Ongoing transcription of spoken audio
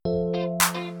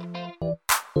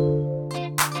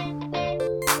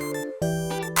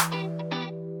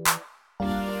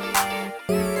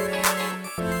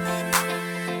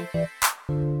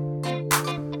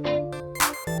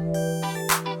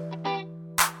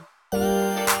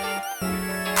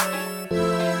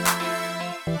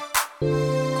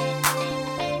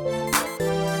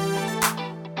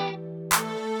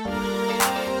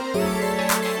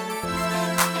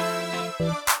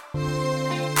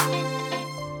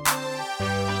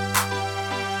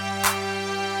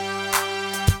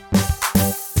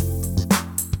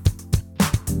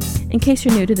In case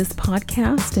you're new to this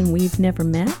podcast and we've never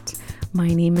met, my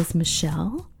name is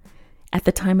Michelle. At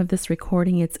the time of this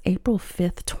recording, it's April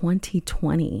 5th,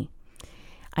 2020.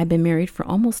 I've been married for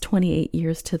almost 28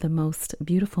 years to the most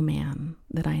beautiful man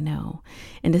that I know.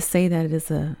 And to say that is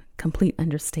a complete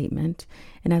understatement.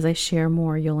 And as I share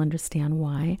more, you'll understand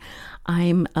why.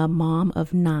 I'm a mom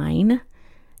of 9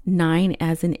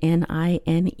 as in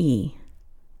N-I-N-E.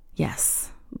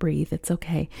 Yes, breathe, it's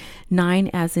okay. 9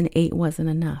 as in 8 wasn't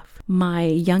enough. My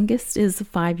youngest is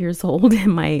 5 years old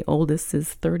and my oldest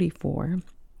is 34.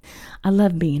 I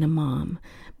love being a mom,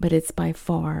 but it's by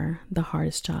far the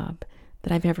hardest job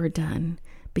that I've ever done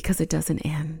because it doesn't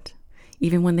end.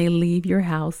 Even when they leave your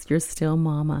house, you're still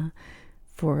mama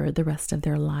for the rest of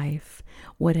their life,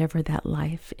 whatever that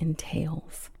life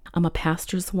entails. I'm a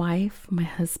pastor's wife. My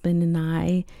husband and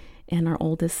I and our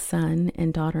oldest son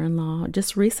and daughter-in-law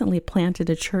just recently planted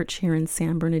a church here in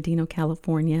San Bernardino,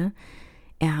 California.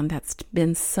 And that's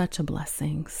been such a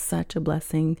blessing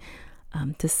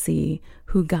to see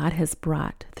who God has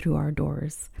brought through our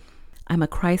doors. I'm a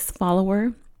Christ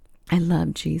follower. I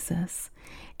love Jesus,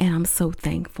 and I'm so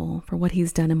thankful for what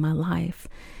he's done in my life.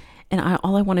 And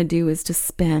all I want to do is to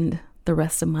spend the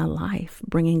rest of my life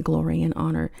bringing glory and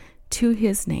honor to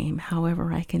his name,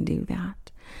 however I can do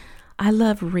that. I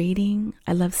love reading.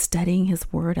 I love studying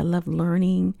his word. I love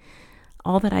learning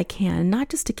all that I can, not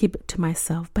just to keep it to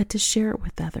myself, but to share it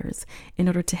with others in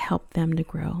order to help them to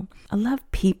grow. I love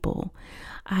people.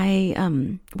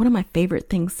 One of my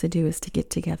favorite things to do is to get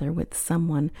together with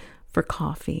someone for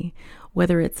coffee,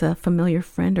 whether it's a familiar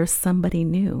friend or somebody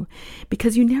new,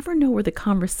 because you never know where the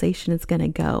conversation is going to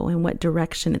go and what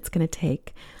direction it's going to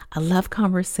take. I love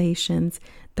conversations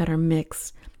that are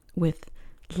mixed with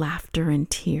laughter and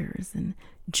tears and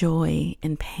joy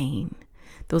and pain.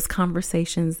 Those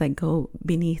conversations that go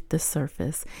beneath the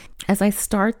surface. As I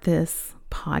start this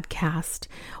podcast,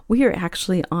 we are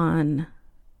actually on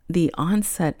the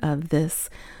onset of this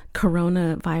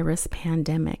coronavirus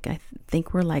pandemic. I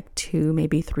think we're like 2,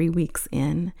 maybe 3 weeks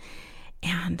in.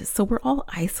 And so we're all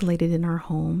isolated in our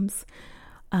homes.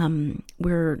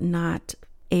 We're not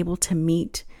able to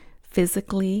meet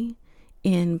physically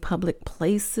in public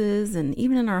places, and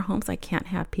even in our homes, I can't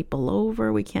have people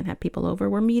over. We can't have people over.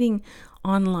 We're meeting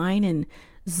online in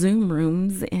Zoom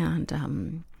rooms and,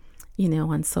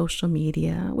 on social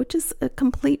media, which is a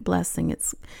complete blessing.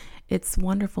 It's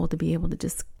wonderful to be able to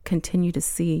just continue to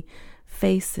see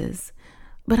faces.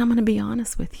 But I'm going to be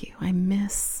honest with you. I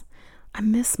miss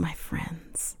my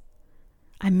friends.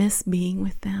 I miss being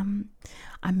with them.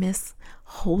 I miss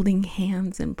holding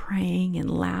hands and praying and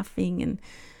laughing and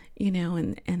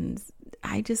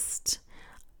I just,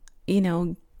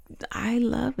 I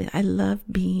love it. I love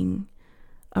being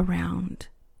around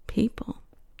people.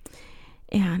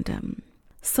 And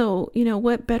so,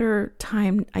 what better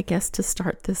time, I guess, to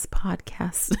start this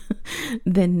podcast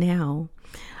than now?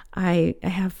 I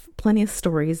have plenty of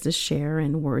stories to share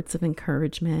and words of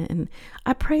encouragement. And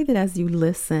I pray that as you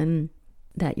listen,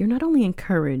 that you're not only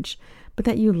encouraged, but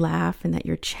that you laugh and that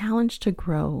you're challenged to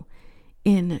grow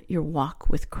in your walk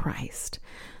with Christ.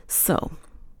 So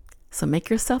make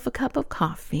yourself a cup of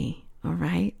coffee, all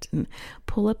right? And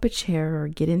pull up a chair or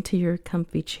get into your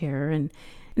comfy chair. And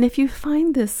if you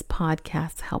find this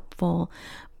podcast helpful,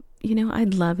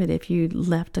 I'd love it if you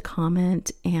left a comment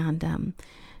and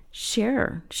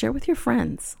share with your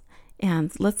friends.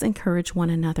 And let's encourage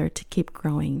one another to keep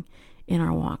growing in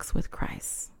our walks with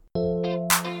Christ.